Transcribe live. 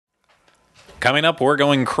Coming up, we're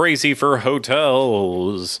going crazy for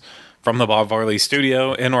hotels. From the Bob Varley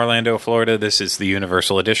Studio in Orlando, Florida, this is the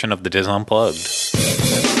Universal edition of the Dis Unplugged.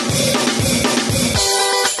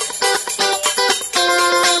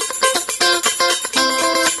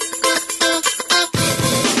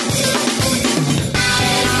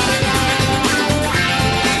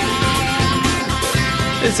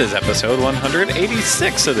 This is episode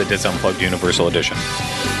 186 of the Dis Unplugged Universal edition.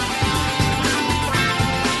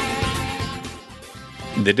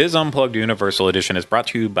 The Dis Unplugged Universal Edition is brought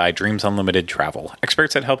to you by Dreams Unlimited Travel,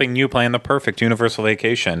 experts at helping you plan the perfect universal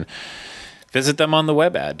vacation. Visit them on the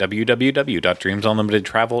web at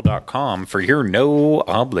www.dreamsunlimitedtravel.com for your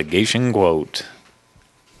no-obligation quote.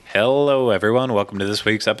 Hello, everyone. Welcome to this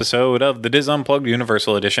week's episode of the Dis Unplugged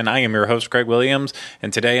Universal Edition. I am your host, Craig Williams,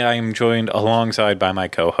 and today I am joined alongside by my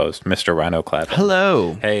co-host, Mr. Rhino Clavin.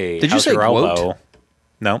 Hello. Hey, did how's you say your elbow? quote?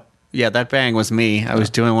 No. Yeah, that bang was me. I was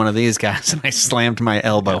doing one of these guys, and I slammed my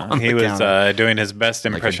elbow on the counter. He was doing his best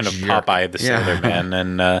impression of jerk. Popeye the Sailor Man,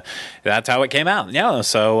 and that's how it came out. Yeah,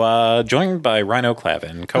 so joined by Rhino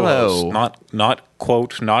Clavin, co-host. Hello. Not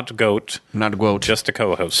quote, not goat. Not a quote. Just a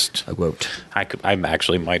co-host. A quote. I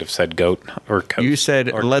actually might have said goat or coast. You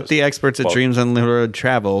said, let the experts at Quote. Dreams Unlimited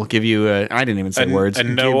Travel give you a... I didn't even say words. A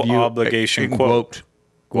no-obligation quote.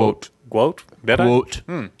 Quote. Quote? Did Quote.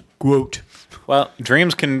 I? Quote. Well,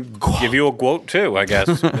 Dreams can give you a quote, too, I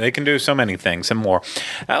guess. They can do so many things and more.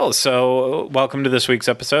 Oh, so welcome to this week's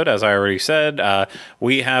episode. As I already said,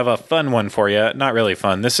 we have a fun one for you. Not really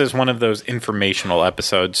fun. This is one of those informational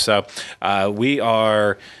episodes. So we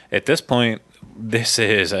are, at this point, this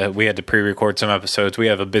is, we had to pre-record some episodes. We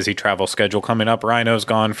have a busy travel schedule coming up. Rhino's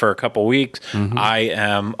gone for a couple weeks. Mm-hmm. I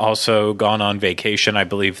am also gone on vacation, I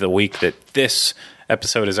believe, the week that this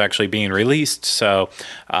episode is actually being released, so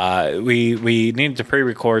we need to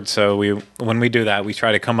pre-record. So when we do that, we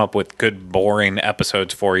try to come up with good, boring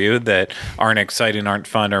episodes for you that aren't exciting, aren't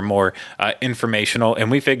fun, or more informational. And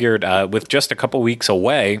we figured with just a couple weeks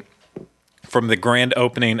away from the grand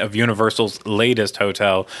opening of Universal's latest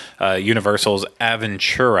hotel, Universal's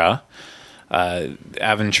Aventura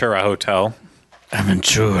Hotel.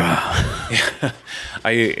 Aventura.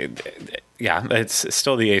 Yeah, it's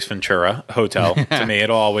still the Ace Ventura Hotel. To me,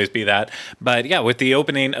 it'll always be that. But yeah, with the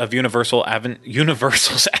opening of Universal's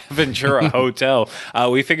Aventura Hotel,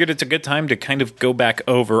 we figured it's a good time to kind of go back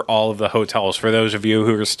over all of the hotels for those of you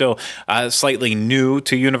who are still slightly new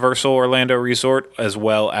to Universal Orlando Resort, as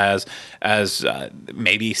well as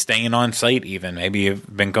maybe staying on site even. Maybe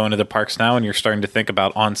you've been going to the parks now and you're starting to think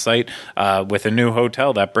about on site with a new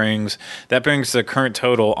hotel. That brings the current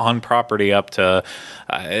total on property up to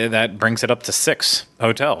that brings it up to 6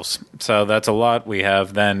 hotels. So that's a lot. We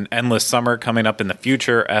have then Endless Summer coming up in the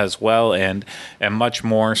future as well, and much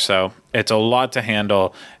more. So it's a lot to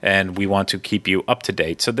handle, and we want to keep you up to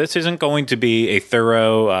date. So this isn't going to be a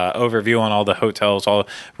thorough overview on all the hotels, all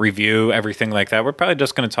review, everything like that. We're probably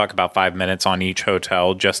just going to talk about 5 minutes on each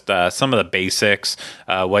hotel, just some of the basics,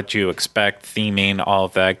 what you expect, theming, all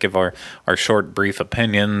of that, give our short, brief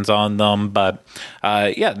opinions on them. But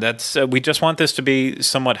yeah, that's we just want this to be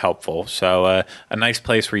somewhat helpful. So a nice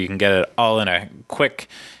place where you can get it all in a quick,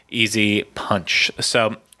 easy punch.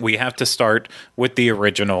 So we have to start with the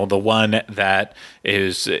original, the one that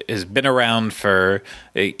has been around for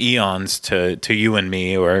eons to you and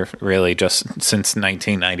me, or really just since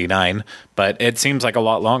 1999. But it seems like a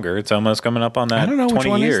lot longer. It's almost coming up on that 20 years. I don't know which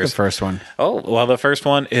one is the first one. Oh, well, the first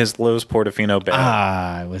one is Loews Portofino Bay.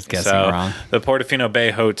 I was guessing wrong. The Portofino Bay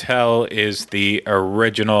Hotel is the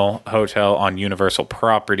original hotel on Universal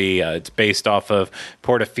property. It's based off of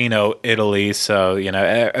Portofino, Italy. So,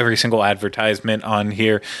 every single advertisement on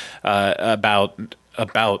here about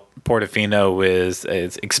Portofino is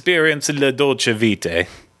experience la dolce vita.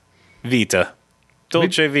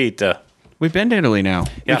 Dolce vita. We've been to Italy now.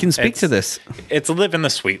 Yeah, we can speak to this. It's living the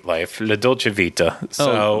sweet life, la dolce vita.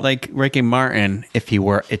 So, like Ricky Martin if he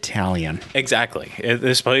were Italian. Exactly.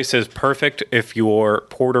 This place is perfect if you're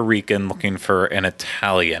Puerto Rican looking for an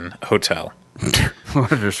Italian hotel.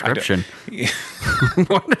 What a description.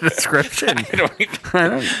 What a description.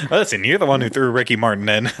 Listen, you're the one who threw Ricky Martin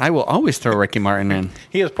in. I will always throw Ricky Martin in.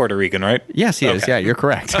 He is Puerto Rican, right? Yes, he is. Yeah, you're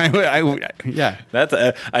correct. Yeah.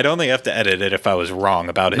 That's I'd only have to edit it if I was wrong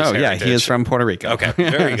about his heritage. Yeah, he is from Puerto Rico. Okay,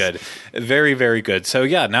 very good. Very, very good. So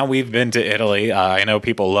yeah, now we've been to Italy. I know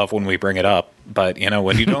people love when we bring it up. But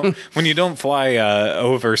when you don't fly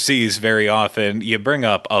overseas very often, you bring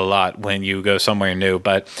up a lot when you go somewhere new.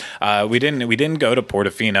 But we didn't go to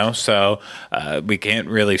Portofino, so we can't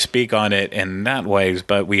really speak on it in that ways.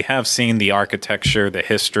 But we have seen the architecture, the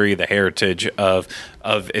history, the heritage of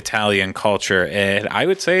Italian culture, and I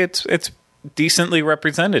would say it's decently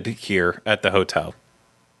represented here at the hotel.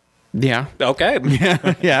 Yeah. Okay.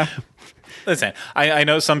 Yeah. Listen, I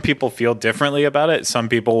know some people feel differently about it. Some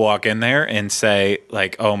people walk in there and say,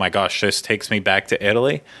 like, oh my gosh, this takes me back to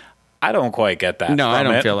Italy. I don't quite get that. No, I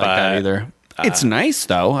don't feel like that either. It's nice,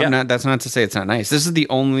 though. yeah. That's not to say it's not nice. This is the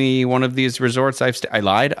only one of these resorts I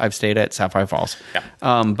lied. I've stayed at Sapphire Falls.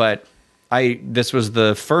 Yeah. But this was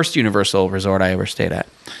the first Universal resort I ever stayed at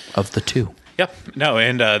of the two. Yep. No,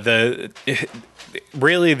 and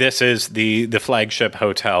really, this is the flagship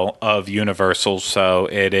hotel of Universal, so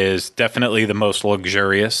it is definitely the most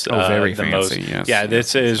luxurious. Very the fancy, most, yes. Yeah,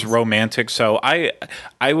 this is romantic. So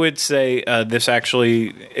I would say this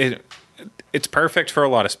actually it's perfect for a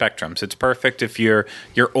lot of spectrums. It's perfect if you're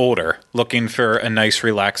older, looking for a nice,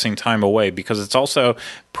 relaxing time away, because it's also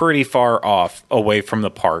pretty far off away from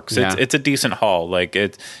the parks. Yeah. It's a decent haul. Like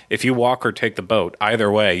if you walk or take the boat,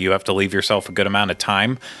 either way, you have to leave yourself a good amount of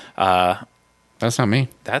time. That's not me.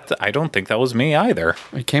 I don't think that was me either.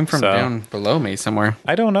 It came from down below me somewhere.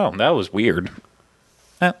 I don't know. That was weird.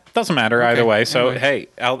 Doesn't matter either way. So, Anyways.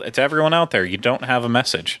 hey, to everyone out there, you don't have a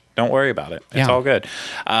message. Don't worry about it. It's Yeah. all good.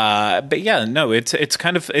 But yeah, no,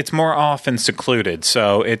 it's more off and secluded.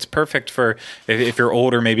 So it's perfect for if you're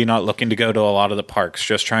older, maybe not looking to go to a lot of the parks,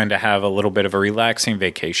 just trying to have a little bit of a relaxing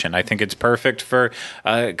vacation. I think it's perfect for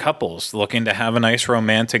couples looking to have a nice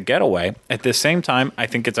romantic getaway. At the same time, I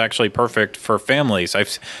think it's actually perfect for families.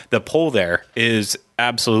 The pool there is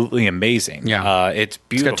absolutely amazing. Yeah. It's It's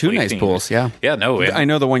beautiful. got two nice pools, yeah. Yeah, no. I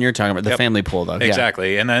know the one you're talking about, the Yep. family pool, though. Yeah.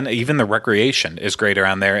 Exactly. And then even the recreation is great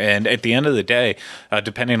around there. And at the end of the day,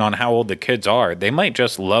 depending on how old the kids are, they might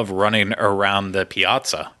just love running around the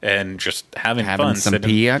piazza and just having fun. Some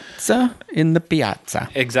piazza in the piazza.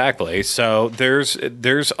 Exactly. So there's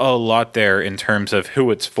a lot there in terms of who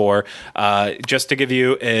it's for. Just to give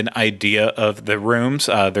you an idea of the rooms,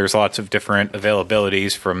 there's lots of different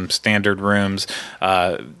availabilities from standard rooms,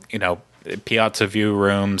 piazza view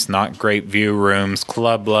rooms, not great view rooms,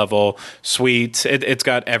 club level suites. It's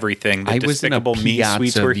got everything. The I was in a Despicable Me suites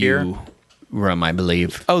piazza were here. view room, I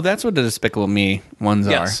believe. Oh, that's what the Despicable Me ones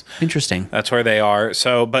Yes. are. Interesting. That's where they are.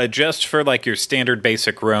 So, but just for like your standard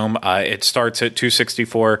basic room, it starts at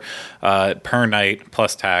 $264 per night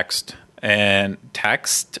plus taxed. And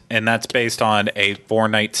that's based on a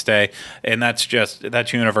 4-night stay, and that's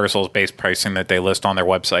Universal's base pricing that they list on their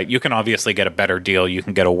website. You can obviously get a better deal, you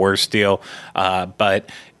can get a worse deal, but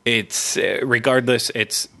it's regardless,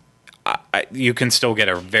 you can still get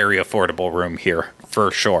a very affordable room here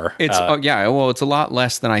for sure. It's it's a lot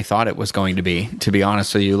less than I thought it was going to be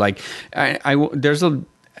honest with you. Like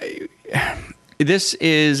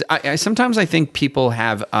sometimes I think people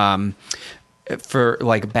have for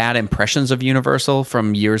like bad impressions of Universal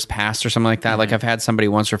from years past or something like that. Mm-hmm. Like I've had somebody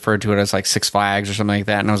once refer to it as like Six Flags or something like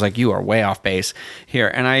that, and I was like, you are way off base here.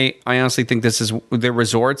 And I honestly think the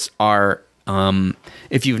resorts are,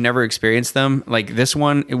 if you've never experienced them, like this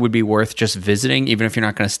one, it would be worth just visiting, even if you're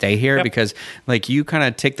not going to stay here. Yep. Because like you kind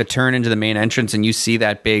of take the turn into the main entrance and you see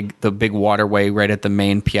the big waterway right at the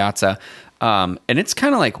main piazza. And it's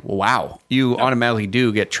kind of like, wow, you automatically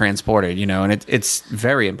do get transported, and it's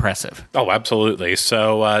very impressive. Oh, absolutely.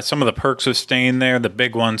 So some of the perks of staying there, the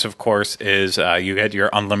big ones, of course, is you get your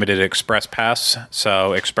unlimited Express Pass.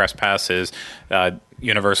 So Express Pass is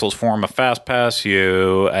Universal's form of Fast Pass.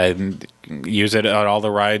 You use it at all the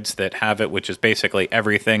rides that have it, which is basically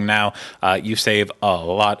everything now. You save a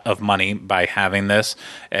lot of money by having this,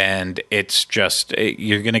 and it's just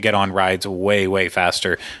you're going to get on rides way, way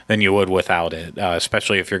faster than you would without it,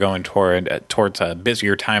 especially if you're going towards a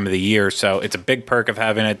busier time of the year. So it's a big perk of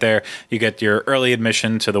having it there. You get your early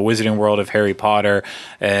admission to the Wizarding World of Harry Potter,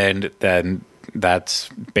 and then that's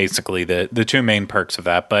basically the two main perks of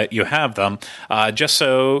that, but you have them. Just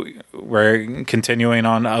so we're continuing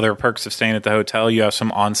on other perks of staying at the hotel, you have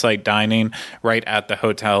some on-site dining right at the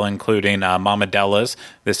hotel, including Mama Della's.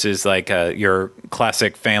 This is like your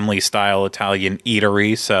classic family-style Italian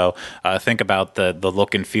eatery, so think about the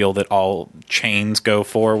look and feel that all chains go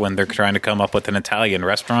for when they're trying to come up with an Italian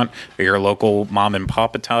restaurant or your local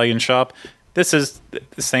mom-and-pop Italian shop. This is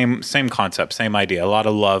the same concept, same idea. A lot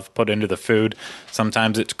of love put into the food.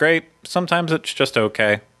 Sometimes it's great. Sometimes it's just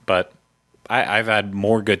okay. But I've had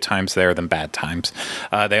more good times there than bad times.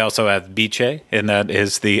 They also have Bice, and that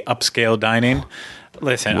is the upscale dining.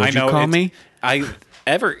 Listen, What'd I know you call me?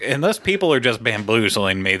 Unless people are just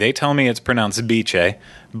bamboozling me, they tell me it's pronounced Bice,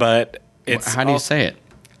 but it's how do you say it?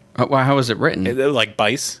 How is it written? Like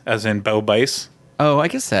Bice, as in Bo Bice. Oh, I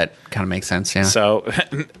guess that kind of makes sense, yeah. So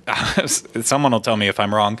someone will tell me if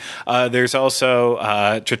I'm wrong. There's also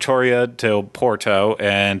Trattoria del Porto,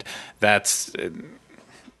 and that's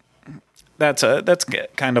that's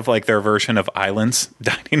kind of like their version of Islands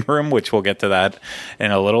dining room, which we'll get to that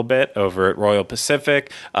in a little bit over at Royal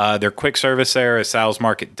Pacific. Their quick service there is Sal's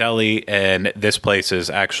Market Deli, and this place is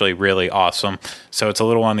actually really awesome. So it's a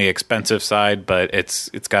little on the expensive side, but it's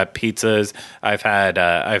got pizzas. I've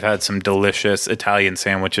had some delicious Italian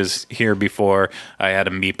sandwiches here before. I had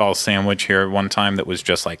a meatball sandwich here one time that was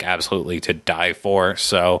just like absolutely to die for.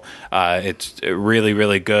 So it's really,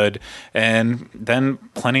 really good. And then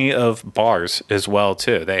plenty of bars as well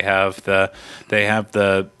too. They have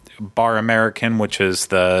the Bar American, which is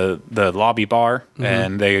the lobby bar,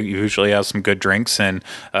 and they usually have some good drinks and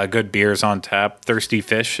good beers on tap. Thirsty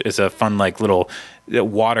Fish is a fun like little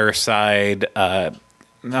water side.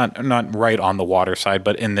 Not right on the water side,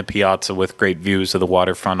 but in the piazza with great views of the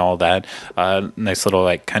waterfront, all that. Nice little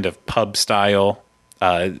like kind of pub style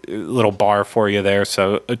little bar for you there.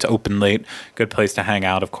 So it's open late. Good place to hang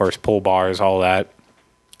out. Of course, pool bars, all that.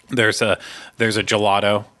 There's a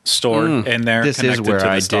gelato store in there. This is where to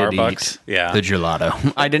the I Starbucks. did eat the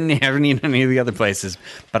gelato. I didn't ever eat any of the other places,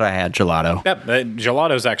 but I had gelato. Yep,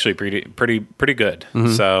 gelato is actually pretty good.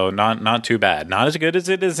 So not too bad. Not as good as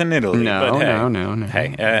it is in Italy. No, but hey, no.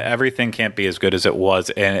 Hey, everything can't be as good as it was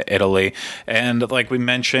in Italy. And like we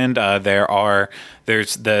mentioned,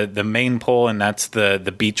 there's the main pool, and that's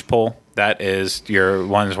the beach pool. That is your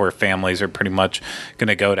ones where families are pretty much going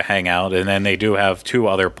to go to hang out. And then they do have two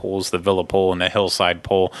other pools, the Villa Pool and the Hillside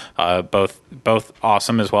Pool, both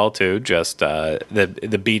awesome as well too. Just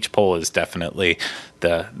the beach pool is definitely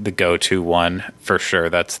the go-to one for sure.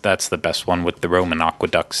 That's the best one with the Roman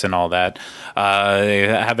aqueducts and all that. They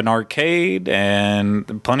have an arcade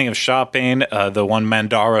and plenty of shopping. The one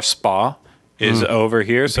Mandara Spa is over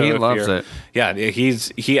here. So Pete loves it. Yeah,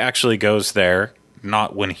 he actually goes there.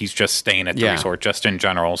 Not when he's just staying at the resort, just in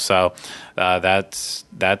general. So that's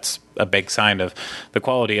a big sign of the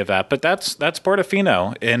quality of that. But that's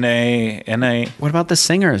Portofino in a. What about the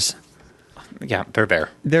singers? Yeah, they're there.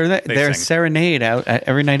 They're sing. serenade out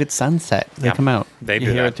every night at sunset. They come out. They you do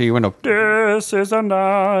hear that. it through your window. This is a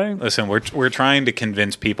night. Listen, we're trying to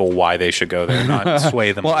convince people why they should go there, not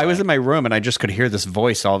sway them. Well, away. I was in my room and I just could hear this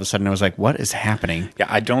voice all of a sudden. I was like, "What is happening?" Yeah,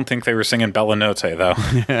 I don't think they were singing Bella Notte though.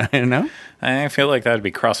 I don't know. I feel like that would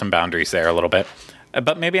be crossing boundaries there a little bit.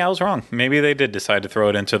 But maybe I was wrong. Maybe they did decide to throw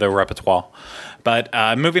it into their repertoire. But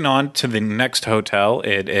moving on to the next hotel,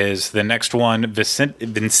 it is the next one,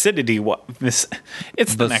 Vicinity.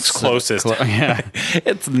 It's the next closest.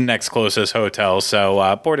 It's the next closest hotel. So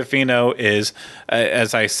Portofino is,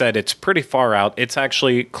 as I said, it's pretty far out. It's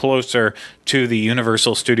actually closer to the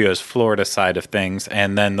Universal Studios Florida side of things,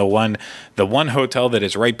 and then the one hotel that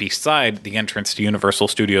is right beside the entrance to Universal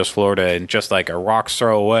Studios Florida, and just like a rock's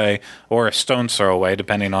throw away or a stone's throw away,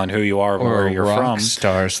 depending on who you are and where you're from.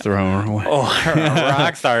 Stars thrown away. Oh,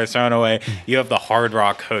 rock stars thrown away. You have the Hard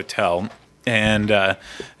Rock Hotel, and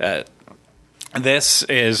this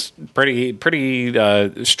is pretty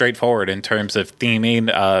straightforward in terms of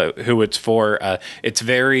theming, who it's for.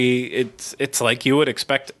 It's like you would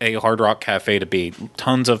expect a Hard Rock Cafe to be.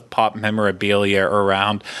 Tons of pop memorabilia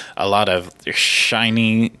around, a lot of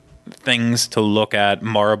shiny things to look at,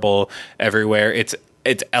 marble everywhere.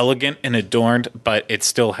 It's elegant and adorned, but it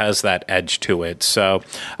still has that edge to it. So,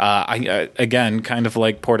 again, kind of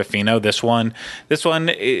like Portofino, this one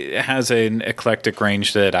it has an eclectic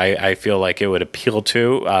range that I feel like it would appeal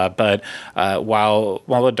to. But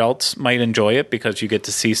while adults might enjoy it because you get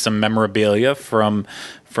to see some memorabilia from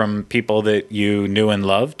people that you knew and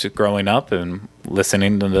loved growing up and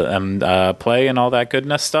listening to them play and all that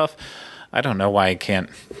goodness stuff. I don't know why I can't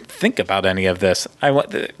think about any of this.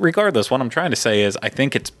 Regardless, what I'm trying to say is I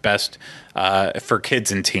think it's best for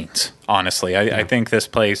kids and teens, honestly. I think this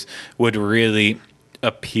place would really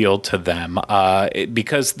appeal to them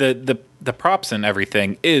because the props and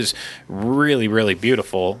everything is really, really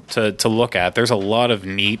beautiful to look at. There's a lot of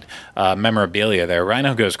neat memorabilia there.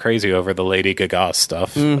 Rhino goes crazy over the Lady Gaga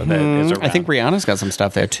stuff. That is around. I think Rihanna's got some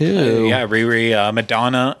stuff there too. Yeah, Riri.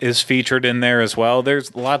 Madonna is featured in there as well.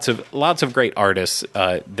 There's lots of great artists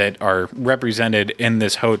that are represented in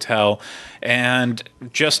this hotel. And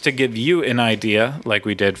just to give you an idea, like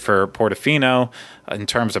we did for Portofino, in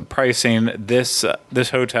terms of pricing, this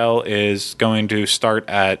hotel is going to start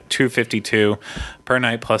at $252 per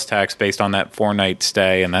night plus tax based on that 4-night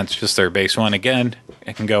stay, and that's just their base one. Again,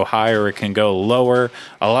 it can go higher, it can go lower.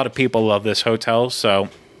 A lot of people love this hotel, so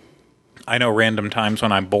I know random times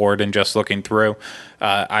when I'm bored and just looking through,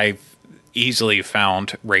 I've easily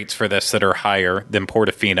found rates for this that are higher than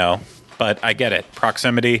Portofino, but I get it.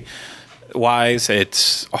 Proximity wise,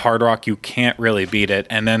 it's Hard Rock. You can't really beat it.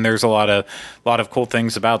 And then there's a lot of cool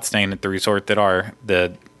things about staying at the resort that are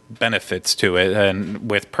the benefits to it, and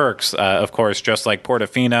with perks, of course, just like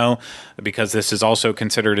Portofino, because this is also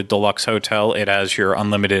considered a deluxe hotel. It has your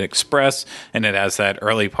unlimited express, and it has that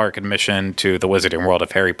early park admission to the Wizarding World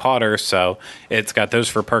of Harry Potter. So it's got those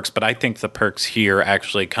for perks. But I think the perks here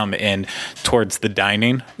actually come in towards the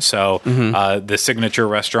dining. So the signature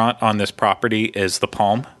restaurant on this property is the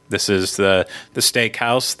Palm. This is the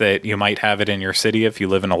steakhouse that you might have it in your city if you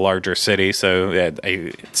live in a larger city. So it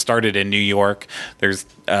started in New York. There's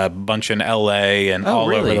a bunch in L.A. and all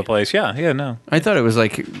really? over the place. Yeah, no. I thought it was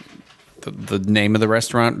like the name of the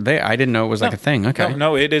restaurant. I didn't know it was like a thing. Okay.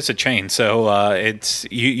 No, it is a chain. So it's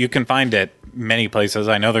you can find it many places.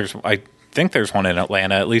 I know I think there's one in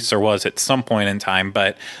Atlanta. At least there was at some point in time.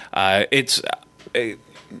 But it's...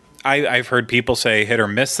 I've heard people say hit or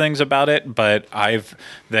miss things about it, but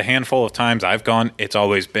the handful of times I've gone, it's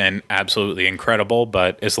always been absolutely incredible.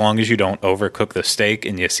 But as long as you don't overcook the steak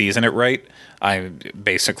and you season it right, I'm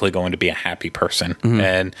basically going to be a happy person.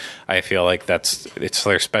 And I feel like it's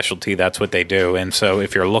their specialty. That's what they do. And so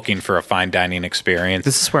if you're looking for a fine dining experience,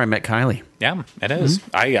 This is where I met Kylie. yeah, it is.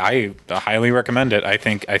 I highly recommend it. I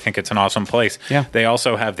think it's an awesome place. Yeah. They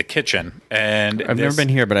also have the kitchen, and I've never been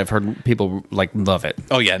here, but I've heard people love it.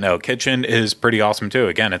 Oh yeah, no, kitchen is pretty awesome too.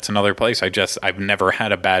 Again, it's another place I've never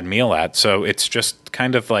had a bad meal at. So it's just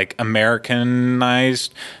kind of like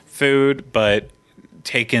Americanized food, but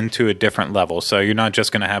taken to a different level. So you're not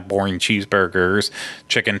just going to have boring cheeseburgers,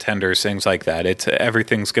 chicken tenders, things like that.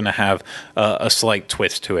 Everything's going to have a slight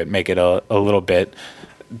twist to it, make it a little bit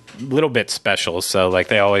special. So like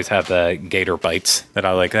they always have the gator bites that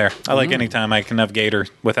I like there. I like anytime I can have gator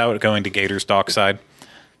without going to Gator's Dockside.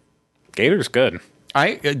 Gator's good.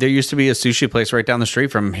 There used to be a sushi place right down the street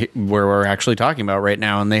from where we're actually talking about right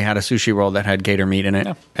now, and they had a sushi roll that had gator meat in it.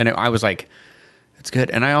 Yeah. And I was like, it's good.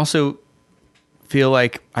 And I also feel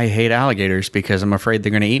like I hate alligators because I'm afraid they're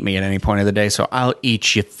going to eat me at any point of the day, so I'll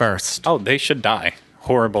eat you first. Oh, they should die.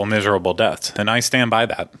 Horrible, miserable deaths. And I stand by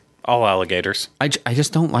that. All alligators. I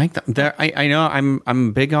just don't like them. I know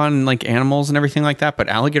I'm big on like animals and everything like that, but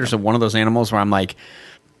alligators are one of those animals where I'm like,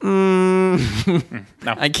 No.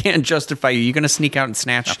 I can't justify you. You're going to sneak out and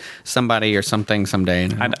snatch somebody or something someday.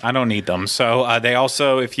 I don't need them. So they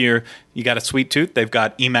also, if you got a sweet tooth, they've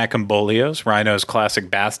got Emac and Bolio's, Rhino's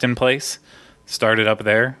classic Baston place. Started up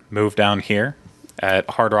there, moved down here at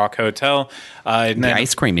Hard Rock Hotel. And then,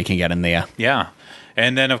 ice cream you can get in there. yeah.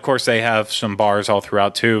 And then, of course, they have some bars all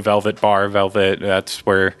throughout, too. Velvet Bar, Velvet, that's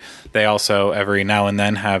where they also every now and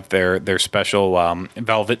then have their special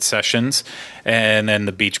Velvet sessions. And then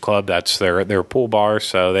the Beach Club, that's their pool bar.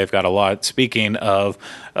 So they've got a lot. Speaking of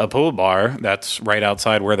a pool bar, that's right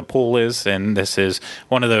outside where the pool is. And this is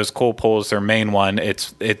one of those cool pools, their main one.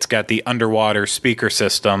 It's got the underwater speaker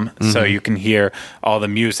system, so you can hear all the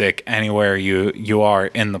music anywhere you are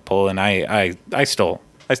in the pool. And I still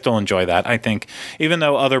enjoy that. I think even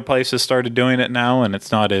though other places started doing it now, and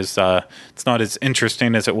it's not as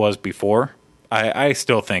interesting as it was before, I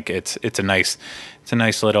still think it's a nice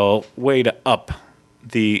little way to up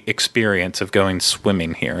the experience of going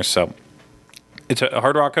swimming here. So it's a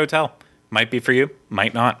Hard Rock Hotel. Might be for you,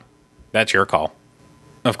 might not. That's your call.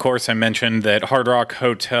 Of course, I mentioned that Hard Rock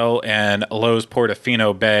Hotel and Loews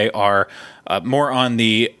Portofino Bay are more on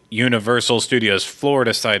the Universal Studios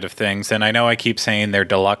Florida side of things. And I know I keep saying they're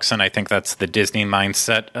deluxe, and I think that's the Disney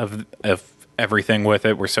mindset of everything with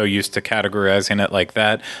it. We're so used to categorizing it like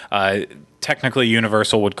that. Technically,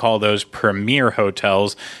 Universal would call those premier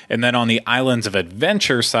hotels. And then on the Islands of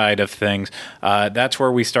Adventure side of things, that's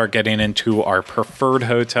where we start getting into our preferred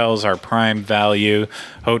hotels, our prime value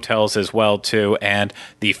hotels as well, too. And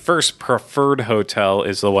the first preferred hotel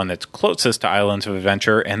is the one that's closest to Islands of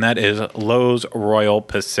Adventure, and that is Loews Royal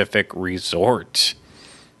Pacific Resort.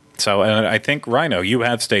 So I think, Rhino, you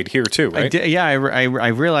have stayed here too, right? I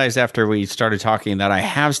realized after we started talking that I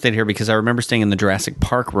have stayed here because I remember staying in the Jurassic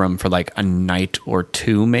Park room for like a night or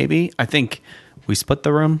two, maybe. I think we split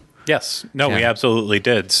the room. Yes. No, Yeah. we absolutely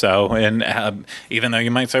did. So, and even though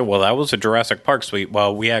you might say, well, that was a Jurassic Park suite.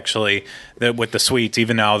 Well, we actually, with the suites,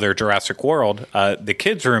 even though they're Jurassic World, the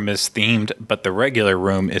kids' room is themed, but the regular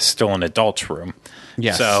room is still an adult's room.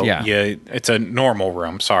 Yes, So yeah. it's a normal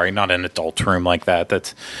room. Sorry, not an adult room like that.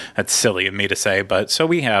 That's silly of me to say. But so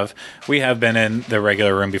we have been in the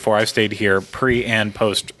regular room before. I've stayed here pre and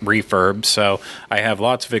post refurb, so I have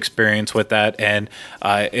lots of experience with that. And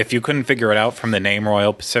if you couldn't figure it out from the name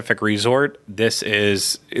Royal Pacific Resort, this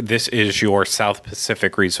is your South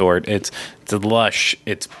Pacific Resort. It's lush,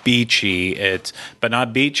 it's beachy, but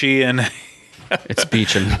not beachy and It's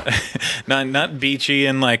beaching. not beachy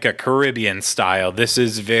in like a Caribbean style. This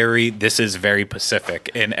is very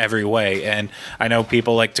Pacific in every way. And I know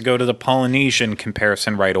people like to go to the Polynesian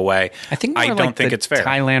comparison right away. I think I don't think it's fair.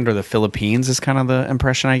 Thailand or the Philippines is kind of the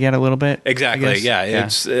impression I get a little bit. Exactly. Yeah.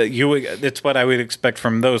 It's it's what I would expect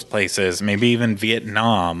from those places. Maybe even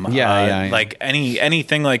Vietnam. Yeah. Like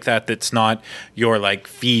anything like that. That's not your like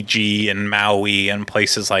Fiji and Maui and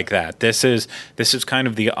places like that. This is kind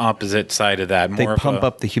of the opposite side of that. They pump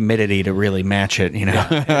up the humidity to really match it. You know,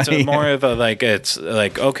 it's more of a like. It's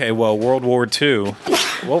like, okay, well, World War II.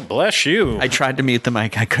 Well, bless you. I tried to mute the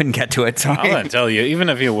mic. I couldn't get to it. Sorry. I'm gonna tell you, even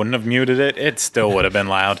if you wouldn't have muted it, it still would have been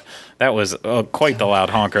loud. That was quite the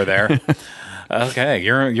loud honker there. Okay,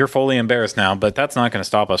 you're fully embarrassed now, but that's not going to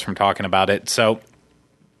stop us from talking about it. So,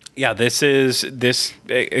 yeah, this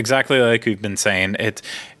exactly like we've been saying. It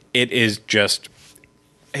is just,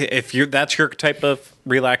 if that's your type of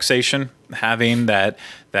relaxation, having that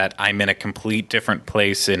I'm in a complete different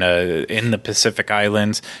place in the Pacific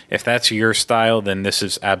Islands. If that's your style, then this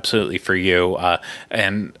is absolutely for you.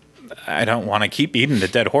 And I don't want to keep beating the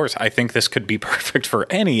dead horse. I think this could be perfect for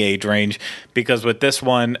any age range, because with this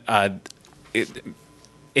one,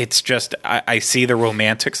 it's just I see the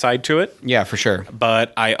romantic side to it. Yeah, for sure.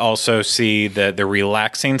 But I also see the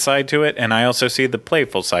relaxing side to it, and I also see the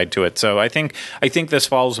playful side to it. So I think this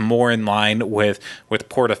falls more in line with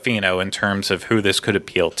Portofino in terms of who this could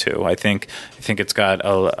appeal to. I think it's got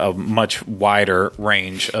a much wider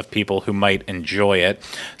range of people who might enjoy it.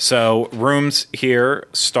 So rooms here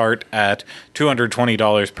start at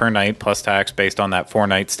 $220 per night plus tax based on that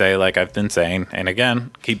 4-night stay, like I've been saying. And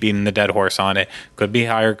again, keep beating the dead horse on it. Could be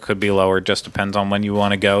higher, could be lower, just depends on when you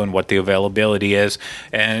want to go and what the availability is.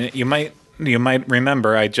 And you might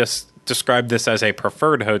remember I just described this as a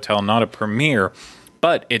preferred hotel, not a premier.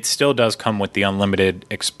 But it still does come with the unlimited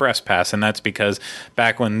express pass, and that's because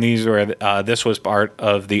back when this was part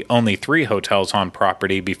of the only 3 hotels on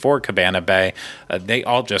property before Cabana Bay, they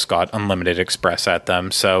all just got unlimited express at them.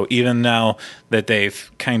 So even now that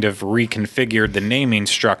they've kind of reconfigured the naming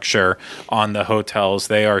structure on the hotels,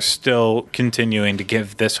 they are still continuing to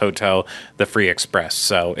give this hotel the free express.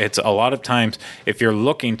 So it's a lot of times, if you're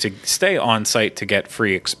looking to stay on site to get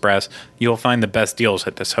free express, you'll find the best deals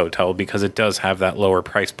at this hotel because it does have that lower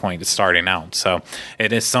price point starting out. So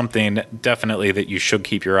it is something definitely that you should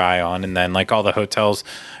keep your eye on. And then, like all the hotels,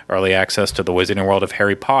 early access to the Wizarding World of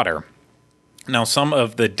Harry Potter. Now, some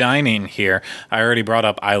of the dining here, I already brought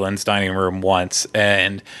up Island's dining room once,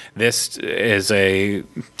 and this is a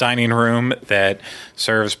dining room that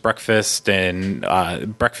serves breakfast and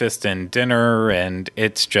dinner, and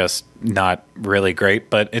it's just not really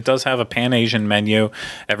great, but it does have a Pan-Asian menu.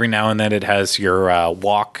 Every now and then it has your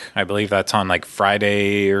wok. I believe that's on like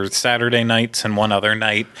Friday or Saturday nights and one other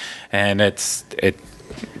night, and not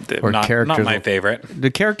my favorite.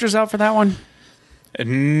 The characters out for that one?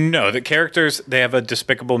 No, the characters, they have a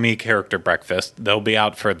Despicable Me character breakfast. They'll be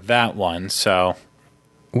out for that one, so...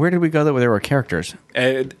 Where did we go that there were characters?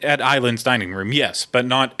 At Island's dining room, yes, but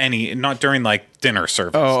not during, like, dinner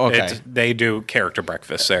service. Oh, okay. They do character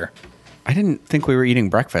breakfast there. I didn't think we were eating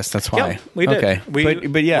breakfast. That's why. Yeah, we did. Okay.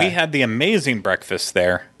 But yeah. We had the amazing breakfast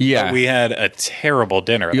there. Yeah. We had a terrible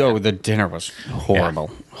dinner there. The dinner was horrible.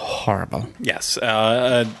 Yeah. Horrible. Yes.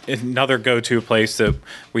 Another go-to place that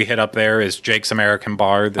we hit up there is Jake's American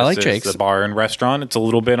Bar. This I like is Jake's. the bar and restaurant. It's a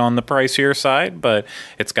little bit on the pricier side, but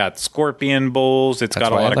it's got scorpion bowls. It's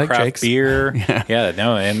got a lot of craft Jake's. beer.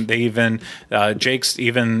 And they even Jake's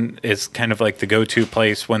even is kind of like the go-to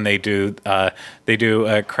place when they do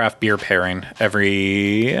a craft beer pairing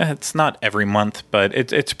it's not every month, but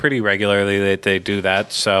it's pretty regularly that they do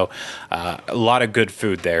that. So a lot of good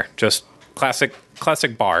food there. Just classic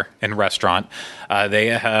bar and restaurant. They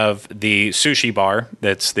have the sushi bar.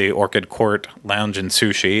 That's the Orchid Court Lounge and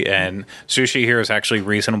Sushi. And sushi here is actually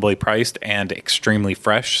reasonably priced and extremely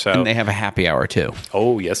fresh. So, and they have a happy hour too.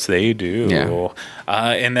 Oh, yes, they do. Yeah.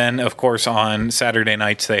 And then, of course, on Saturday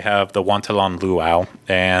nights, they have the Wantalan Luau.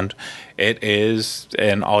 And it is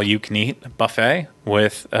an all-you-can-eat buffet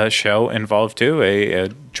with a show involved, too, a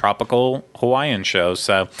tropical Hawaiian show.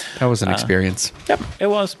 So that was an experience. Yep, it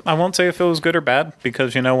was. I won't say if it was good or bad,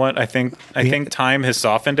 because you know what? I think time has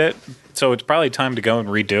softened it. So it's probably time to go and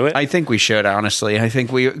redo it. I think we should, honestly. I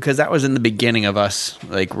think because that was in the beginning of us,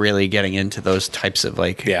 like, really getting into those types of,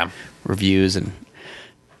 like, reviews. And,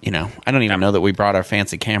 I don't even know that we brought our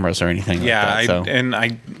fancy cameras or anything like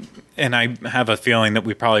that. And I have a feeling that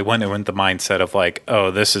we probably went in with the mindset of like, oh,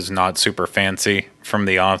 this is not super fancy from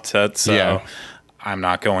the offset. So I'm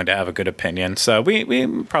not going to have a good opinion. So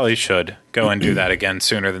we probably should go and do that again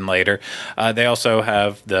sooner than later. They also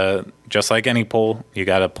have just like any pool, you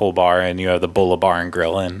got a pool bar and you have the Bulla Bar and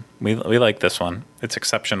Grill, and we like this one. It's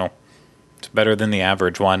exceptional. It's better than the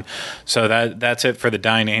average one. So that's it for the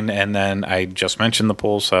dining. And then I just mentioned the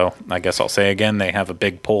pool, so I guess I'll say again, they have a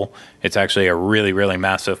big pool. It's actually a really, really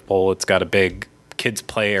massive pool. It's got a big kids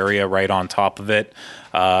play area right on top of it.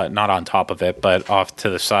 Not on top of it, but off to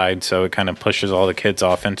the side. So it kind of pushes all the kids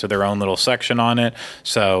off into their own little section on it.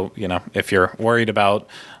 So, if you're worried about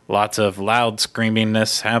lots of loud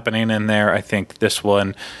screamingness happening in there, I think this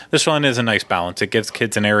one is a nice balance. It gives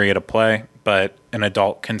kids an area to play, but an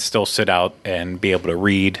adult can still sit out and be able to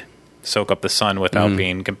read, soak up the sun without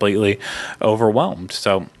being completely overwhelmed.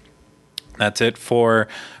 So that's it for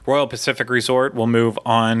Royal Pacific Resort. We'll move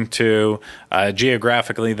on to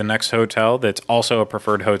geographically the next hotel that's also a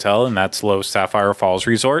preferred hotel, and that's Loews Sapphire Falls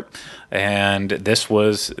Resort. And this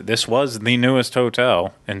was the newest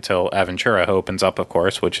hotel until Aventura opens up, of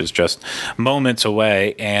course, which is just moments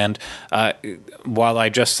away. And while I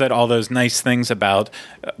just said all those nice things about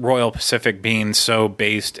Royal Pacific being so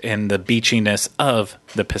based in the beachiness of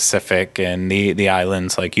the Pacific and the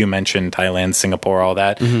islands, like you mentioned, Thailand, Singapore, all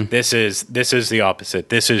that, this is the opposite.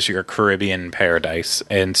 This is your Caribbean paradise.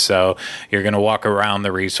 And so you're going to walk around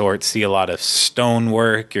the resort, see a lot of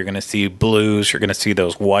stonework. You're going to see blues. You're going to see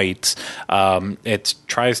those whites.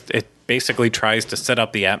 It basically tries to set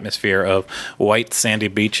up the atmosphere of white sandy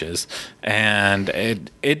beaches, and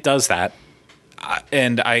it does that.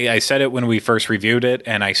 And I said it when we first reviewed it,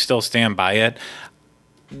 and I still stand by it.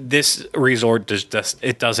 This resort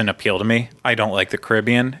doesn't appeal to me. I don't like the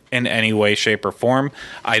Caribbean in any way, shape, or form.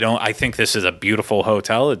 I think this is a beautiful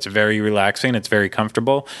hotel. It's very relaxing. It's very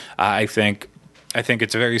comfortable. I think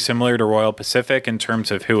it's very similar to Royal Pacific in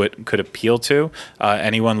terms of who it could appeal to.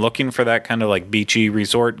 Anyone looking for that kind of like beachy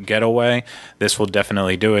resort getaway, this will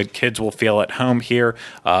definitely do it. Kids will feel at home here.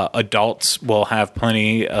 Adults will have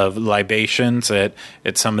plenty of libations at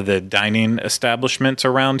some of the dining establishments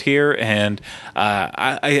around here. And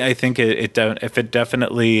I think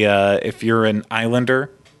if you're an islander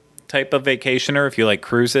type of vacationer, if you like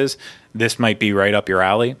cruises, this might be right up your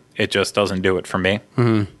alley. It just doesn't do it for me.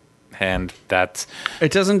 Mm-hmm. And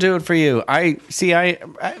it doesn't do it for you. I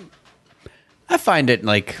find it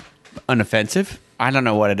like unoffensive. I don't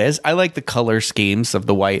know what it is. I like the color schemes of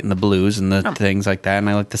the white and the blues and the things like that. And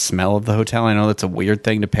I like the smell of the hotel. I know that's a weird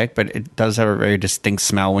thing to pick, but it does have a very distinct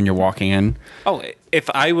smell when you're walking in. Oh, if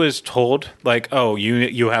I was told like, oh,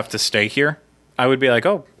 you have to stay here, I would be like,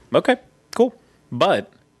 oh, okay, cool.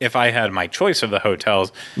 But if I had my choice of the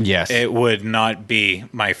hotels, yes, it would not be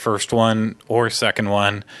my first one or second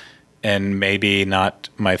one. And maybe not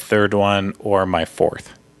my third one or my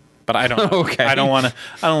fourth, but I don't know. Okay. I don't want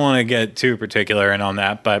to get too particular in on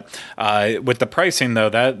that. But with the pricing though,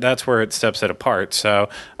 that's where it steps it apart. So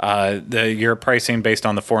your pricing based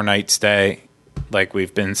on the 4-night stay, like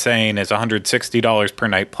we've been saying, is $160 per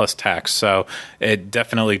night plus tax. So it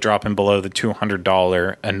definitely dropping below the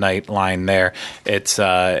 $200 a night line there. It's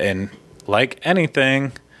and like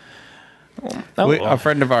anything. A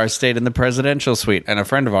friend of ours stayed in the presidential suite, and a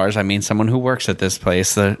friend of ours, I mean someone who works at this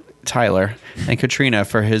place, Tyler and Katrina,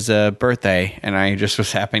 for his birthday, and I just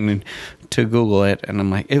was happening to Google it, and I'm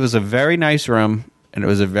like, it was a very nice room, and it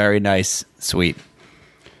was a very nice suite.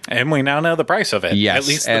 And we now know the price of it. Yes. At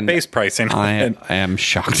least the base pricing. I am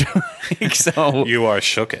shocked. So you are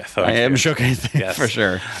shooketh. I am shooketh, yes. For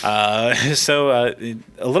sure. So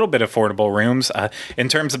a little bit affordable rooms. In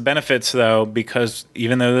terms of benefits, though, because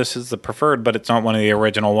even though this is the preferred, but it's not one of the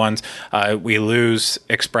original ones, we lose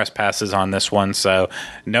express passes on this one. So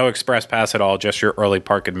no express pass at all, just your early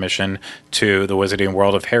park admission to the Wizarding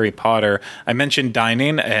World of Harry Potter. I mentioned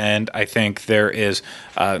dining, and I think there is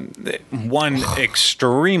one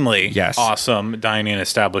extremely awesome dining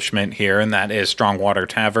establishment here, and that is Strongwater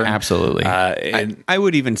Tavern. Absolutely. I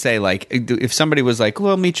would even say, like, if somebody was like,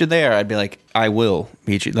 well, I'll meet you there, I'd be like, I will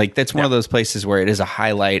meet you. Like, that's one of those places where it is a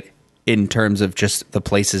highlight in terms of just the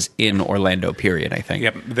places in Orlando, period, I think.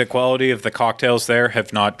 Yep. The quality of the cocktails there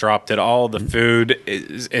have not dropped at all. The food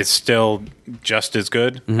is still just as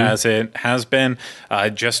good as it has been.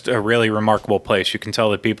 Just a really remarkable place. You can tell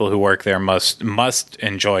that people who work there must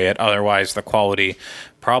enjoy it. Otherwise, the quality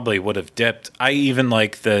probably would have dipped. I even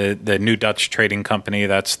like the New Dutch Trading Company.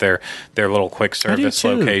 That's their little quick service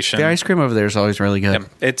location. The ice cream over there is always really good.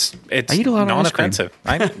 It's I eat a lot of non-offensive.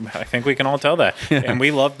 I think we can all tell that. And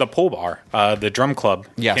we love the pool bar, the Drum Club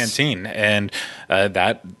canteen, and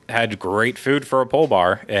that had great food for a pool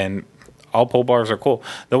bar. And all pool bars are cool.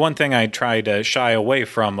 The one thing I try to shy away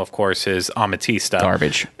from, of course, is Ametista.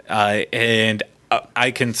 Garbage. And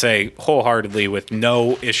I can say wholeheartedly with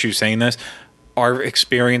no issue saying this, our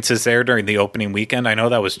experiences there during the opening weekend, I know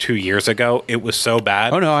that was 2 years ago. It was so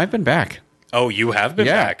bad. Oh no, I've been back. Oh, you have been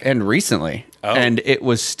back? And recently. Oh. And it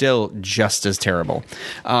was still just as terrible.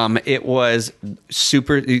 It was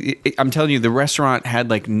super. I'm telling you, the restaurant had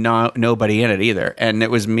like nobody in it either. And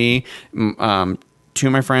it was me, two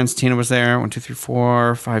of my friends. Tina was there. 1, 2, 3,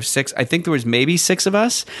 4, 5, 6. I think there was maybe 6 of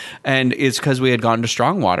us. And it's because we had gone to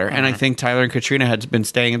Strongwater. And I think Tyler and Katrina had been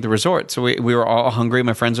staying at the resort. So we were all hungry.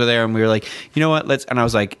 My friends were there. And we were like, you know what? And I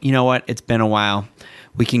was like, you know what? It's been a while.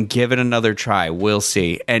 We can give it another try. We'll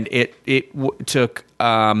see. And it took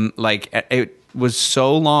it was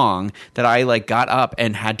so long that I like got up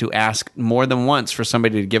and had to ask more than once for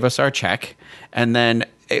somebody to give us our check. And then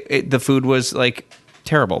the food was like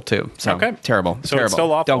terrible too. So terrible. So terrible. It's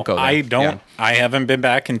still awful. Don't go there. I haven't been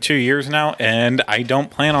back in 2 years now, and I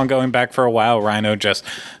don't plan on going back for a while. Rhino just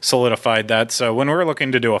solidified that. So when we're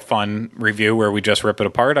looking to do a fun review where we just rip it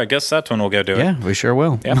apart, I guess that's when we'll go do it. Yeah, we sure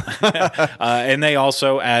will. Yeah. And they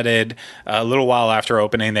also added, a little while after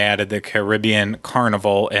opening, they added the Caribbean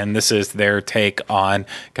Carnival, and this is their take on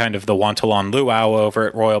kind of the Wantalon Luau over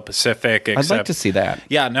at Royal Pacific. I'd like to see that.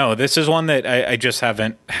 Yeah, no, this is one that I just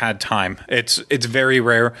haven't had time. It's very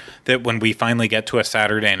rare that when we finally get to a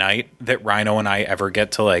Saturday night that Rhino and I ever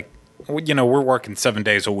get to, like, you know, we're working 7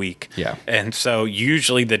 days a week. Yeah. And so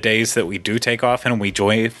usually the days that we do take off and we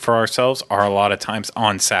enjoy for ourselves are a lot of times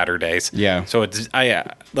on Saturdays. Yeah. So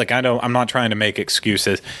I'm not trying to make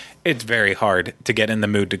excuses. It's very hard to get in the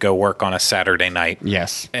mood to go work on a Saturday night.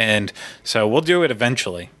 Yes. And so we'll do it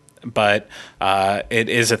eventually. But it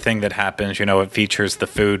is a thing that happens. You know, it features the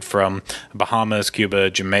food from Bahamas,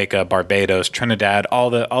 Cuba, Jamaica, Barbados, Trinidad,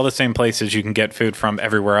 all the same places you can get food from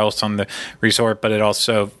everywhere else on the resort. But it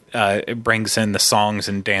also it brings in the songs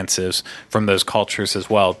and dances from those cultures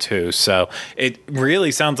as well too. So it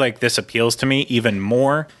really sounds like this appeals to me even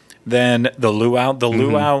more than the luau. The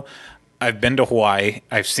luau, I've been to Hawaii.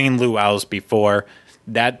 I've seen luau's before.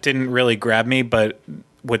 That didn't really grab me, but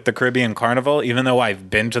with the Caribbean Carnival, even though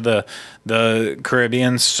I've been to the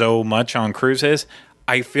Caribbean so much on cruises,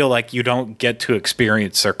 I feel like you don't get to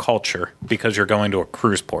experience their culture because you're going to a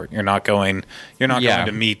cruise port. You're not going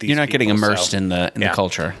to meet these people. You're not getting immersed in the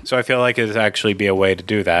culture. So I feel like it'd actually be a way to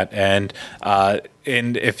do that. And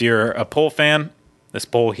if you're a pool fan, this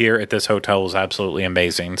pool here at this hotel is absolutely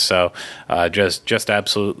amazing. So just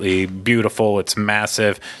absolutely beautiful. It's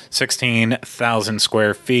massive, 16,000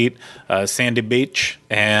 square feet, sandy beach,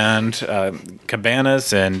 and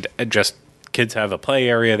cabanas, and just kids have a play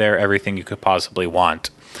area there, everything you could possibly want.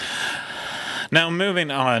 Now,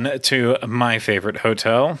 moving on to my favorite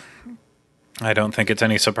hotel. I don't think it's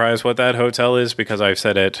any surprise what that hotel is because I've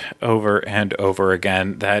said it over and over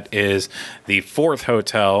again. That is the 4th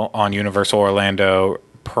hotel on Universal Orlando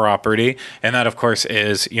property, and that, of course,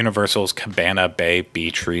 is Universal's Cabana Bay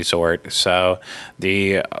Beach Resort. So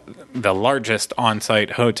the largest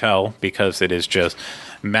on-site hotel, because it is just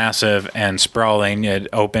massive and sprawling. It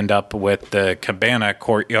opened up with the Cabana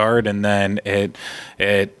Courtyard, and then it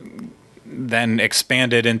then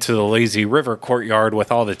expanded into the Lazy River Courtyard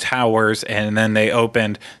with all the towers, and then they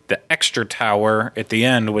opened the extra tower at the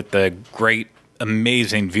end with the great,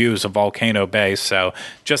 amazing views of Volcano Bay. So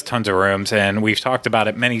just tons of rooms, and we've talked about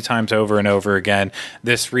it many times over and over again.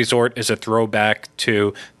 This resort is a throwback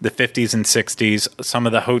to the 50s and 60s. Some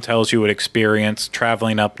of the hotels you would experience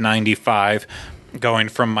traveling up 95, going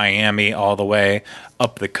from Miami all the way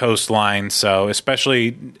up the coastline. So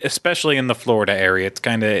especially in the Florida area,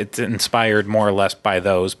 it's inspired more or less by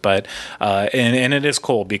those. But and it is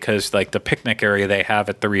cool because like the picnic area they have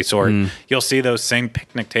at the resort, you'll see those same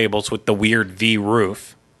picnic tables with the weird V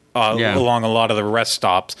roof along a lot of the rest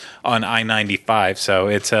stops on I-95. So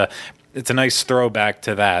it's a nice throwback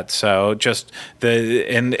to that. So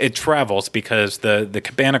and it travels because the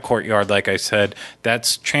Cabana Courtyard, like I said,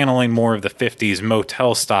 that's channeling more of the 50s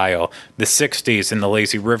motel style. The 60s in the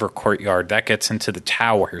Lazy River Courtyard, that gets into the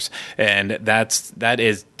towers, and that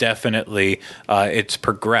is definitely it's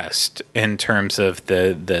progressed in terms of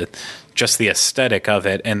the just the aesthetic of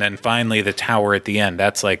it. And then finally the tower at the end,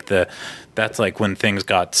 that's like when things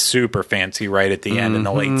got super fancy right at the end in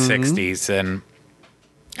the late 60s. And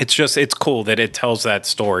it's cool that it tells that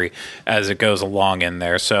story as it goes along in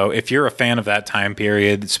there. So if you're a fan of that time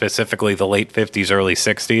period, specifically the late 50s, early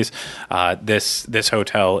 60s, this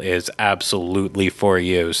hotel is absolutely for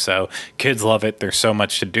you. So kids love it. There's so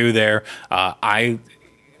much to do there.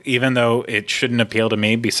 Even though it shouldn't appeal to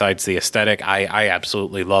me, besides the aesthetic, I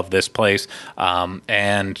absolutely love this place,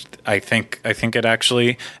 and I think it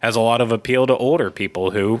actually has a lot of appeal to older people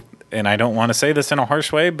who and I don't want to say this in a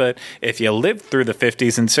harsh way, but if you lived through the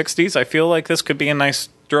 50s and 60s, I feel like this could be a nice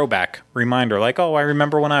throwback reminder. Like, oh, I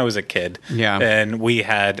remember when I was a kid. Yeah. And we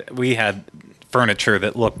had furniture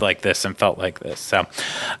that looked like this and felt like this. So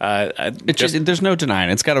there's no denying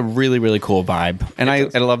it's got a really, really cool vibe. And I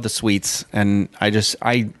love the suites. And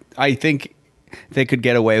I think they could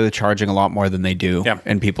get away with charging a lot more than they do. Yeah.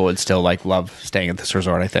 And people would still like love staying at this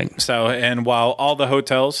resort, I think. So, and while all the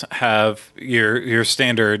hotels have your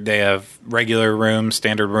standard, they have regular rooms,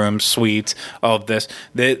 standard rooms, suites, all of this.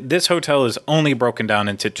 This hotel is only broken down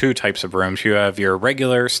into two types of rooms. You have your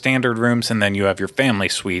regular standard rooms, and then you have your family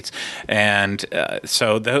suites. And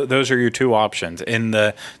so those are your two options. In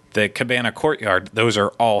the Cabana Courtyard, those are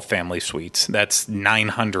all family suites. That's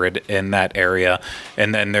 900 in that area,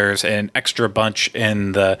 and then there's an extra bunch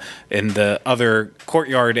in the other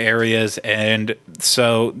courtyard areas. And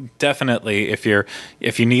so definitely, if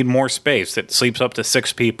you need more space that sleeps up to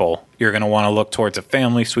 6 people, you're going to want to look towards a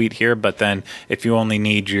family suite here. But then, if you only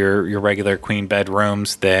need your regular queen bed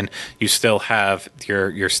rooms, then you still have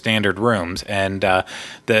your standard rooms. And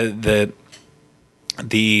the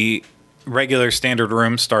regular standard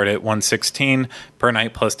rooms start at $116 per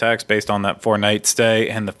night plus tax based on that 4-night stay,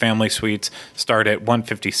 and the family suites start at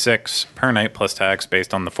 $156 per night plus tax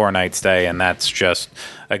based on the 4-night stay. And that's just,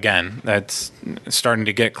 again, that's starting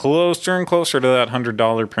to get closer and closer to that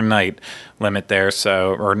 $100 per night limit there.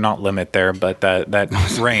 So, or not limit there, but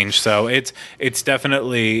that range. So it's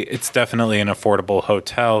definitely an affordable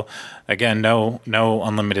hotel. Again, no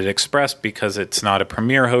unlimited express because it's not a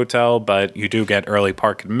premier hotel, but you do get early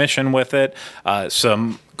park admission with it.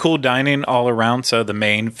 Some cool dining all around. So the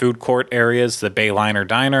main food court areas, the Bayliner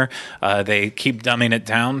Diner, they keep dumbing it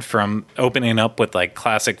down from opening up with like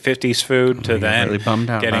classic 50s food to then really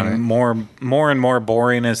getting more and more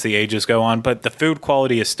boring as the ages go on. But the food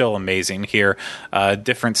quality is still amazing here.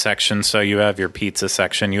 Different sections. So you have your pizza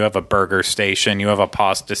section, you have a burger station, you have a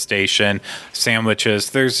pasta station, sandwiches.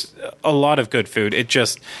 There's a lot of good food.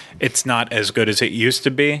 It's not as good as it used to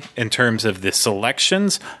be in terms of the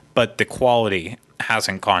selections, but the quality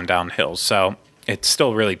hasn't gone downhill. So it's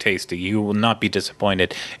still really tasty. You will not be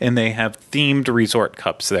disappointed. And they have themed resort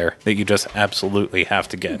cups there that you just absolutely have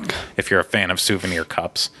to get if you're a fan of souvenir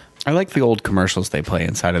cups. I like the old commercials they play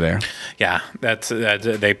inside of there. Yeah,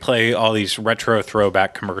 they play all these retro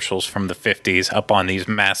throwback commercials from the 50s up on these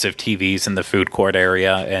massive TVs in the food court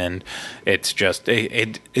area, and it's just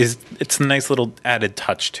it's a nice little added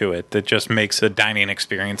touch to it that just makes the dining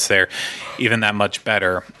experience there even that much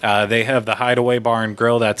better. They have the Hideaway Bar and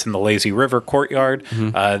Grill that's in the Lazy River Courtyard.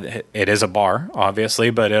 Mm-hmm. It is a bar,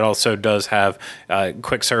 obviously, but it also does have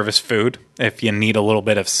quick service food if you need a little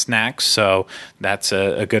bit of snacks, so that's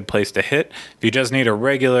a good place to hit. If you just need a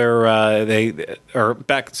regular,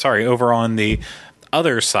 over on the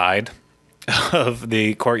other side of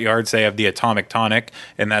the courtyards, they have the Atomic Tonic,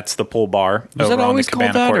 and that's the pool bar. Was it always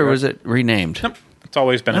called that, or was it renamed? Nope. It's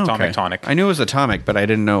always been Atomic Tonic. I knew it was Atomic, but I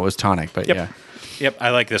didn't know it was Tonic, but yep. Yeah. Yep,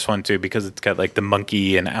 I like this one too because it's got like the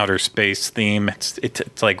monkey and outer space theme.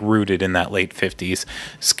 It's like rooted in that late 50s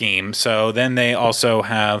scheme. So then they also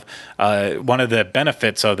have one of the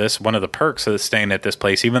benefits of this, one of the perks of staying at this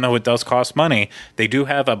place, even though it does cost money, they do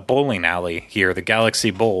have a bowling alley here, the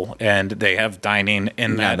Galaxy Bowl, and they have dining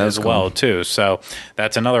in that as well too. So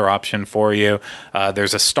that's another option for you.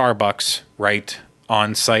 There's a Starbucks right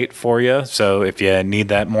on site for you. So if you need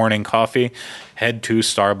that morning coffee, head to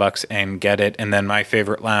Starbucks and get it. And then my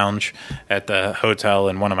favorite lounge at the hotel,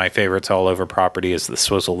 and one of my favorites all over property, is the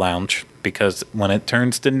Swizzle Lounge, because when it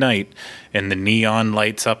turns to night and the neon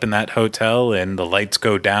lights up in that hotel and the lights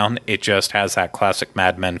go down, it just has that classic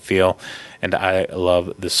Mad Men feel. And I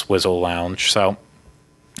love the Swizzle Lounge. So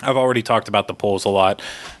I've already talked about the pools a lot.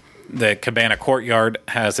 The Cabana Courtyard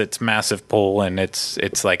has its massive pool, and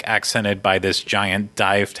it's like accented by this giant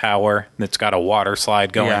dive tower that's got a water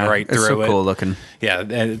slide going right through it. It's so cool looking. Yeah,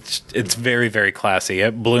 it's very, very classy.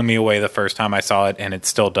 It blew me away the first time I saw it, and it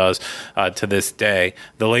still does to this day.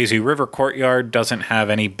 The Lazy River Courtyard doesn't have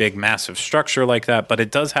any big, massive structure like that, but it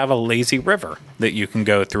does have a lazy river that you can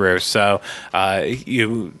go through. So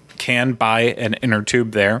you can buy an inner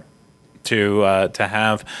tube there to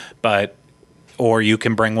have, or you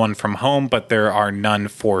can bring one from home, but there are none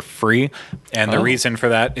for free. And the reason for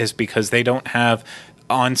that is because they don't have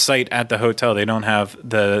on site at the hotel, they don't have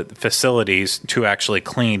the facilities to actually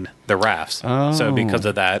clean the rafts. So because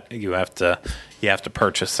of that, you have to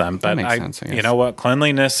purchase them. But that makes sense, I guess. You know what?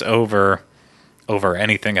 Cleanliness over over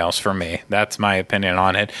anything else for me. That's my opinion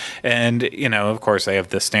on it. And, you know, of course, they have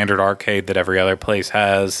the standard arcade that every other place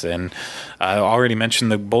has. And I already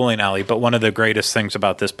mentioned the bowling alley, but one of the greatest things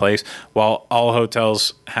about this place, while all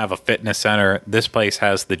hotels have a fitness center, this place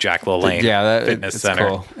has the Jack LaLanne Fitness it's Center.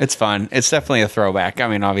 Cool. It's fun. It's definitely a throwback. I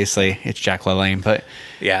mean, obviously, it's Jack LaLanne, but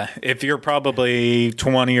Yeah, if you're probably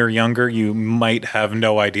 20 or younger, you might have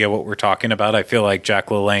no idea what we're talking about. I feel like Jack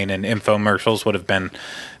LaLanne and infomercials would have been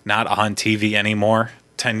not on TV anymore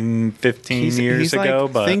 10, 15 years ago.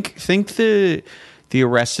 Like, but think the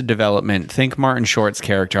Arrested Development. Think Martin Short's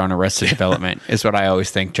character on Arrested Development is what I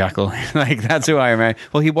always think. Jack LaLanne. Like that's who I imagine.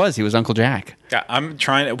 Well, he was Uncle Jack. yeah,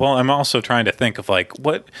 I'm also trying to think of like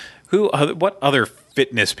what other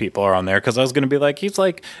fitness people are on there, because I was going to be like, he's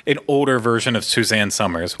like an older version of Suzanne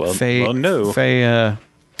Summers. Well, no. Faye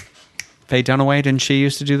Dunaway, didn't she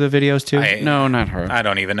used to do the videos too? No, not her. I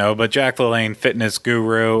don't even know, but Jack LaLanne, fitness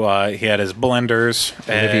guru. He had his blenders.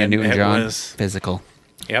 Olivia and Newton-John, it was- physical.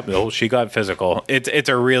 Yep, she got physical. It's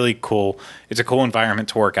a really cool environment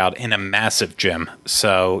to work out in a massive gym.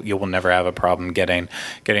 So you will never have a problem getting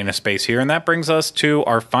a space here. And that brings us to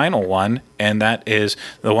our final one, and that is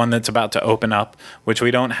the one that's about to open up, which we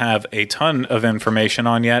don't have a ton of information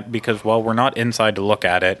on yet because, well, we're not inside to look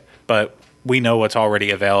at it, but we know what's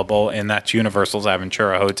already available, and that's Universal's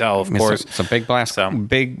Aventura Hotel, of course. It's a big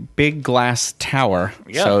glass tower,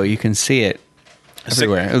 Yeah. so you can see it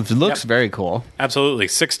everywhere. It looks very cool. Absolutely.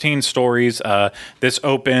 16 stories. This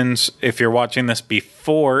opens, if you're watching this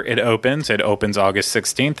before it opens August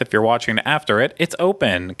 16th. If you're watching after it, it's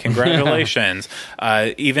open. Congratulations.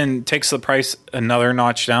 Even takes the price another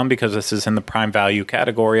notch down because this is in the prime value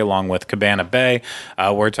category along with Cabana Bay.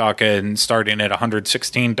 We're talking starting at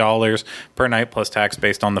 $116 per night plus tax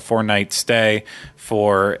based on the 4-night stay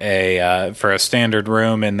for a standard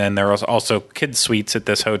room. And then there are also kids suites at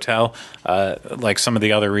this hotel. Like some of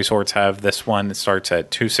the other resorts have, this one starts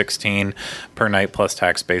at $216 per night plus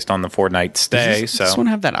tax based on the 4-night stay. Does this one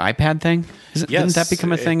have that iPad thing? Didn't that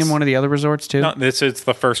become a thing in one of the other resorts too? No, this is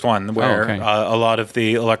the first one where a lot of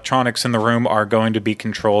the electronics in the room are going to be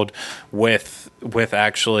controlled with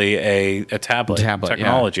actually a tablet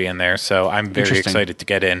technology in there. So I'm very excited to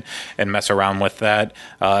get in and mess around with that.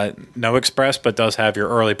 No express, but does have your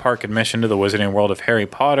early park admission to the Wizarding World of Harry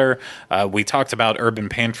Potter. We talked about Urban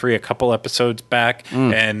Pantry a couple episodes back,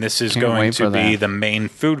 and this is going to be the main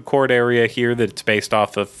food court area here that's based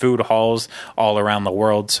off of food halls all around the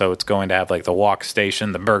world. So it's going to have like the walk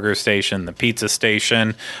station, the burger station, the pizza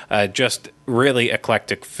station, just really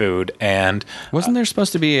eclectic food. And wasn't there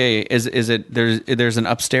supposed to be there's an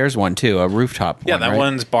upstairs one too, a rooftop one, that right?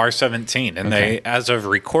 one's Bar 17, and they, as of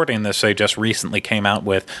recording this, they just recently came out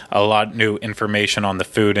with a lot new information on the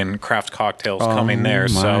food and craft cocktails coming there.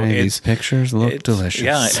 So these pictures look delicious.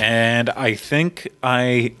 Yeah, and I think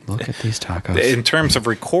look at these tacos. In terms of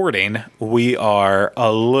recording, we are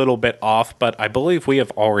a little bit off, but I believe we have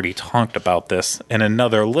already talked about this in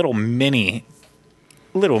another little mini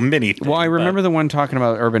thing. Well, I remember the one talking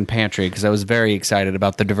about Urban Pantry because I was very excited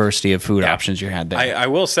about the diversity of food options you had there. I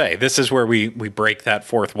will say, this is where we break that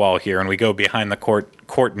fourth wall here and we go behind the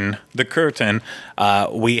curtain.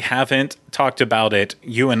 We haven't talked about it,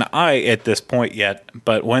 you and I, at this point yet,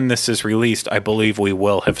 but when this is released, I believe we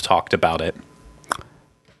will have talked about it.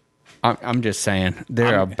 I'm just saying,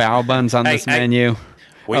 there are bao buns on this menu.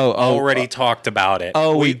 We already talked about it.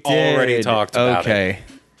 We did. Already talked about it. Okay.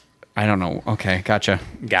 I don't know. Okay, gotcha.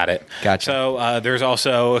 Got it. Gotcha. So there's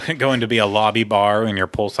also going to be a lobby bar in your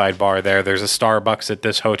poolside bar there. There's a Starbucks at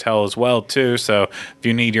this hotel as well, too. So if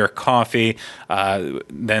you need your coffee,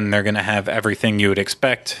 then they're going to have everything you would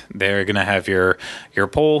expect. They're going to have your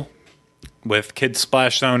pool with kids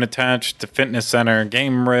splash zone attached, to fitness center,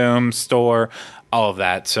 game room, store, all of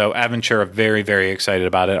that. So Aventura, very, very excited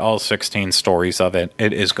about it. All 16 stories of it.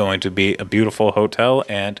 It is going to be a beautiful hotel.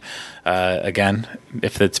 And again,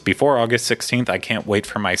 if it's before August 16th, I can't wait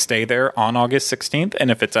for my stay there on August 16th.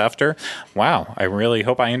 And if it's after, wow, I really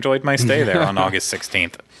hope I enjoyed my stay there on August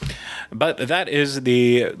 16th. But that is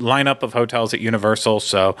the lineup of hotels at Universal.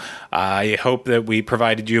 So I hope that we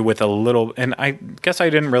provided you with a little, and I guess I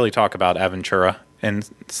didn't really talk about Aventura in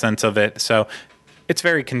sense of it. So it's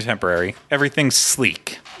very contemporary. Everything's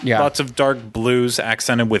sleek. Yeah. Lots of dark blues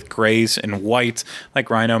accented with grays and whites. Like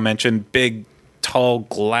Rhino mentioned, big, tall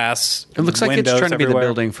glass. It looks like it's trying to be the everywhere.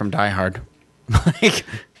 building from Die Hard. Like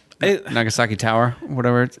Nagasaki Tower,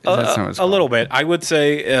 whatever. That's not what it's A called. little bit. I would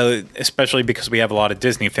say, especially because we have a lot of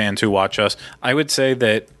Disney fans who watch us, I would say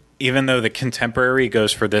that even though the contemporary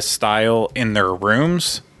goes for this style in their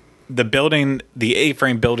rooms, the building, the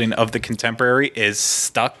A-frame building of the Contemporary is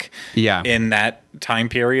stuck in that time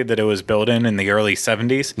period that it was built in the early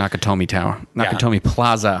 70s. Nakatomi Tower. Nakatomi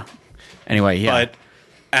Plaza. Anyway, yeah. But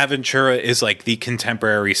Aventura is like the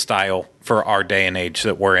contemporary style for our day and age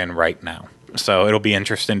that we're in right now. So it'll be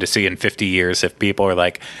interesting to see in 50 years if people are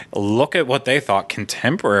like, look at what they thought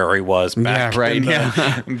contemporary was back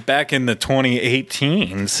back in the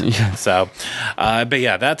 2018s. Yeah. So, but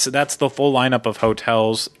yeah, that's the full lineup of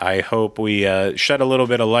hotels. I hope we shed a little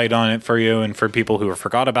bit of light on it for you and for people who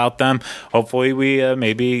forgot about them. Hopefully we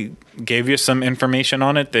maybe gave you some information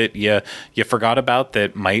on it that you forgot about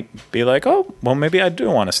that might be like, oh, well, maybe I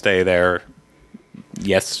do want to stay there.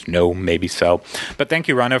 Yes, no, maybe so. But thank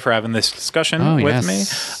you, Rhino, for having this discussion with me.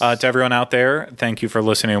 To everyone out there, thank you for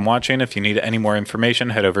listening and watching. If you need any more information,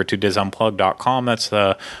 head over to DizUnplugged.com. That's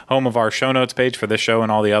the home of our show notes page for this show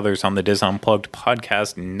and all the others on the Diz Unplugged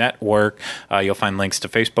podcast network. You'll find links to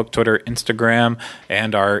Facebook, Twitter, Instagram,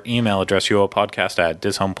 and our email address,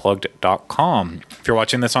 uopodcast@dizunplugged.com. If you're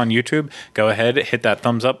watching this on YouTube, go ahead, hit that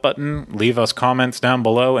thumbs up button, leave us comments down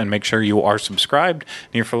below, and make sure you are subscribed.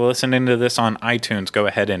 And if you're listening to this on iTunes, go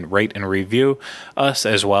ahead and rate and review us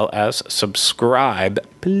as well as subscribe,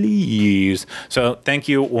 please. So thank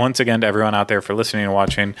you once again to everyone out there for listening and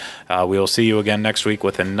watching. We will see you again next week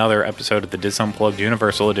with another episode of the Diz Unplugged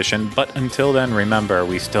Universal Edition. But until then, remember,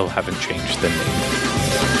 we still haven't changed the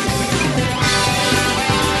name.